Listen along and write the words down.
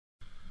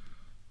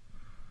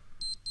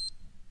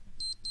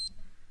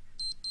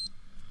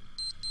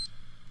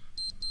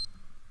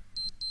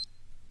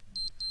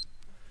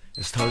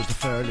It's Thursday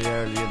fairly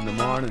early in the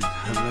morning.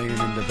 I'm lying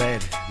in the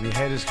bed, my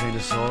head is kinda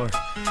sore,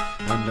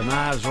 and the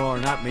ma's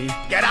roaring at me.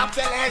 Get up,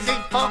 you lazy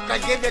fuck, I'll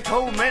give you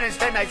 2 minutes,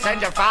 then I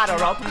send your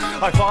father up.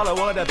 I follow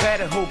with a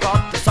better who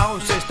got the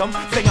sound system.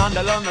 Fling on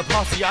the London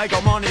posse, I go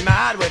money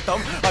mad with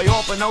them. I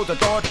open out the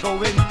door to go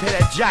into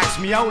the jacks,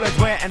 me owl's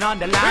waiting on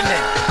the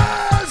landing.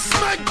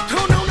 Smack,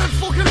 turn on that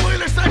fucking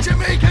wheelers that you're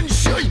making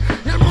shite.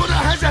 Your mother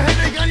has a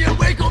headache and you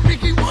wake up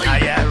Mickey White. Ah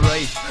yeah,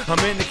 right. I'm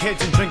in the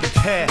kitchen drinking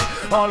tea.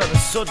 All of a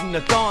sudden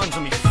it dawns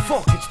on me,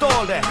 fuck, it's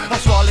Dole there. I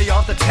swallow you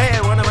off the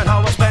tail when I'm at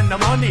how I spend the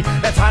money.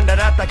 Let's hand it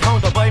at the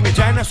counter by me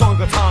generous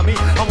Uncle Tommy.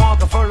 I'm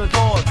walking for the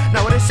Dole.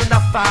 Now it isn't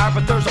that far,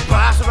 but there's a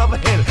bastard of a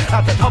hill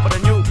at the top of the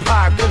new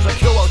park. There's a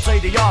queue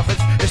outside the office,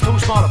 it's too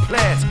small a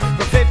place.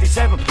 For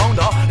 £57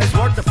 off, it's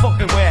worth the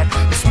fucking wait.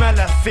 The smell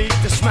of feet,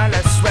 the smell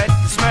of sweat,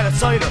 the smell of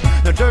cider.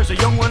 Now there's a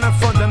young one in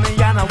front of me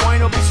and a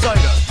wine up beside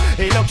her.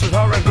 He looks at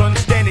her and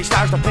grunts, then he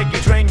starts to pick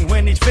his ring.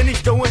 When he's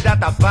finished doing that,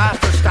 the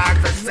bastard starts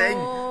to sing.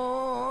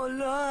 Oh,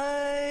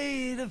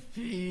 lie, the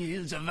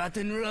fields of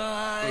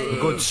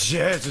Athenry. Good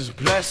Jesus,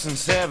 bless and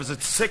save us.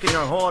 It's sick in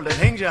your hole, the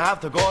things you have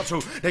to go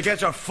through to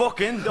get your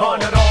fucking dough.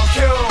 On it all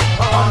queue,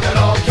 on it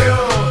all queue,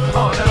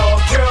 on it all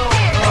queue,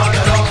 on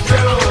it all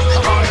queue,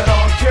 on it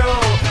all queue,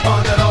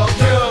 on it all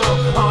queue,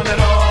 on it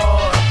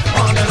all,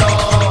 on it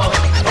all,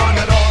 on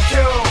it all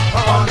queue,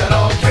 on it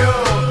all queue,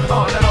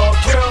 on it all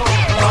queue,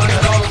 on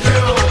it all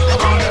queue,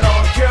 on it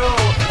all queue,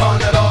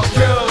 on it all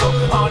queue,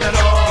 on it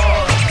all,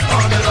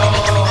 on it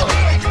all.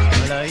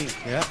 Malay,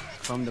 yeah,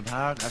 from the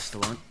park, that's the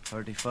one.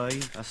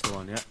 35, that's the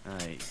one, yeah.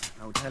 Aye.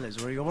 Now tell us,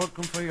 were you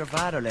working for your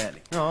father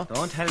lately? No.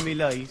 Don't tell me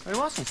lies. I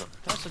wasn't, sir.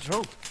 That's the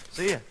truth.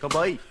 See ya.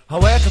 Goodbye. I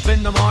wake up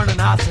in the morning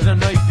after the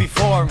night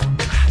before.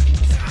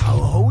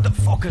 Who the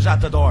fuck is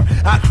at the door?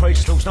 Ah,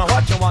 Christ loose, now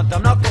what you want?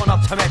 I'm not going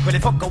up to make. Will you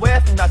fuck away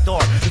from that door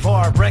before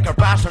I break her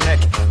bastard neck?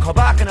 Come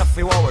back in a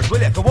few hours,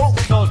 will you? Go out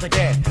and close the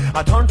gate.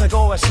 I turn to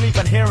go asleep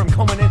and hear him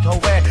coming into a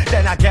way.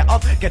 Then I get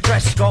up, get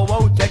dressed, go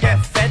out to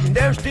get fed. And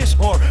there's this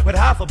whore with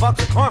half a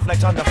box of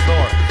cornflakes on the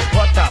floor.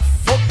 What the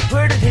fuck?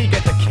 Where did he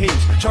get the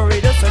keys? Sure,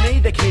 he doesn't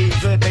need the keys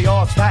with the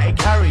odds that he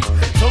carries.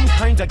 Some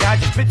kinds of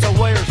gadgets, bits of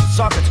wires and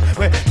sockets,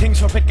 with things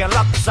for picking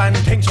locks and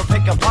things for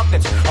picking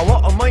pockets. I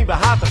what on my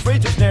behalf, the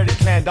fridge is nearly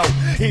cleaned out.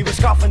 He was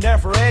coughing there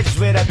for ages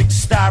with a big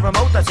star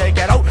remote. I say,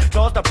 get out,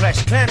 close the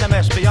press, clean the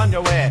mess, be on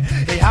your way.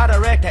 He had a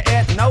wreck to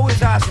 8 and now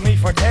he's asking me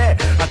for tea.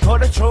 I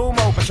cut it through him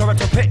open, sure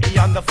it's a pity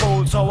on the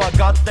fool. So I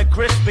got the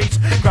crispies,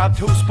 grabbed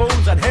 2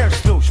 spoons and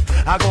here's douche.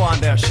 I go on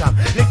there, Sham,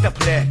 lick the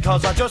plate,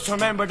 cause I just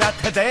remembered that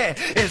today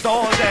is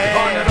all day.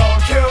 On it all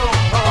queue,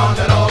 on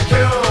it all queue,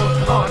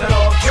 on it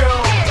all queue,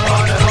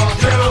 on it all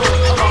queue,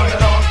 on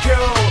it all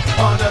queue,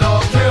 on it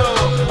all queue,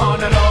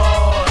 on it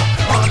all,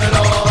 on it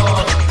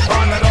all,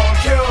 on it all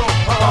queue,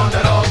 on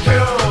it all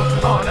queue,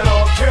 on it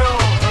all queue,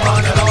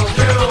 on it all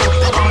queue,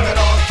 on it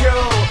all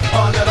queue,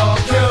 on it all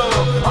queue,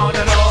 on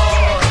it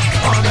all,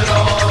 on it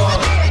all.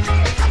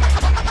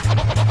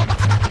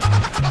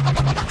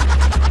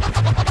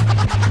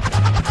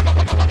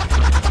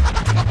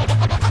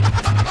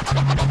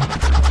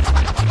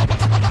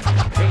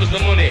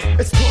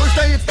 It's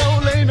Thursday, it's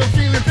Dole, and I'm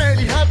feeling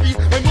fairly happy.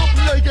 I'm up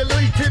like a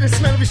light to the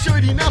smell of a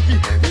shitty nappy.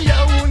 Me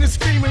out is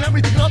screaming at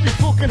me to grab me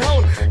fucking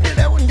hole. Get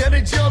out and get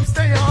a job,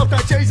 stay off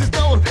that Jesus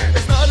Dole.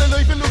 It's not a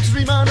life of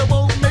luxury, man, it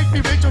won't make me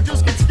rich. I'll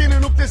just get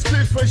skinning up this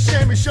cliff for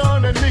Shame,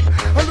 Sean and Nick.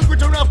 I look what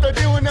they're after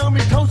doing now,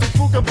 me toes is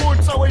fucking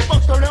bored. So I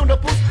boxed around the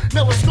bus,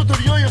 now I scut to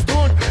the eye is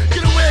torn.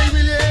 Get away,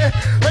 will ya?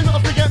 I'm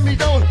not to get me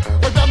down.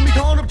 I grabbed me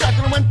torn up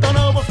jacket and went down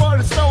over for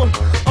the stone.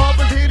 Off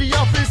into the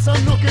office,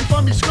 I'm looking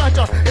for me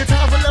scratcher. It's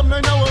 11:30,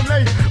 I know I'm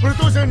late, but it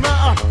doesn't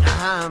matter.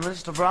 Ah,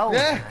 Mr. Bro,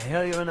 Yeah? I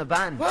hear you're in a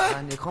band. What?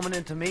 And you're coming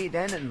into me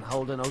then and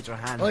holding out your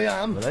hand. I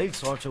am. But I'll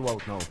sort you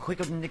out now,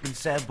 quicker than you can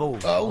say boo. Oh.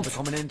 Don't be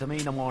coming into me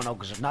no more now,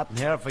 cause there's nothing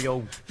here for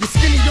you. You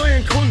skinny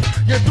giant cunt,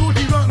 you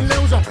dirty rotten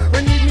louser.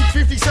 I need me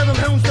 57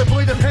 pounds to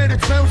buy the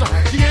headed trouser.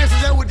 The ass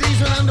is out with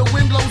diesel and the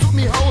wind blows up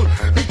me hole.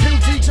 Me 2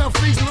 cheeks are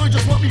freezing, I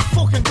just want me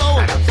fucking blow.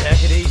 Now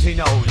take it easy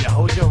now, you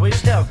hold your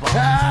waist there, boy.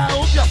 Ah,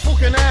 up your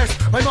fucking arse,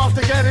 I'm off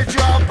to get a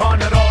job.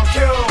 On it all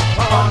queue,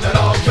 on it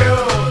all queue,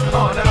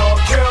 on it all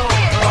queue,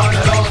 on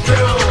it all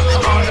queue,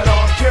 on it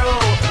all queue,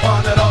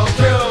 on it all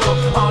queue,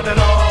 on it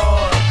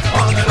all,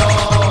 on it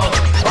all,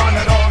 on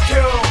it all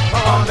queue,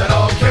 on it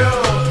all queue,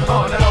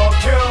 on it all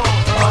queue,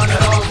 on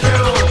it all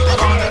queue,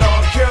 on it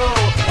all queue,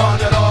 on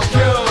it all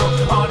queue,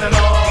 on it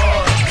all,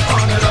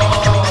 on it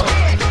all.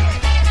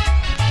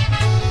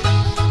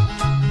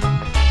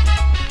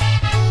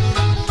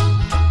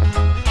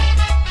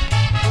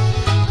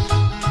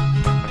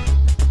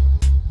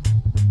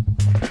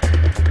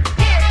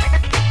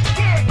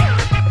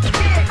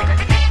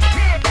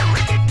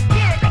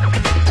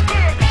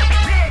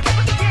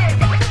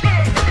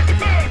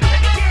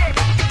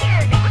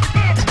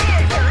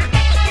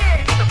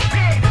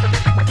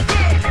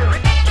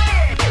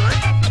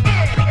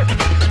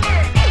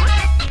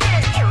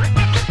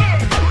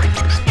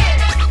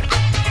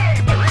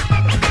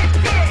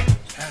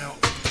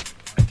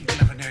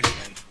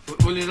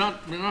 Will you not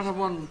have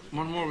one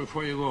more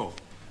before you go?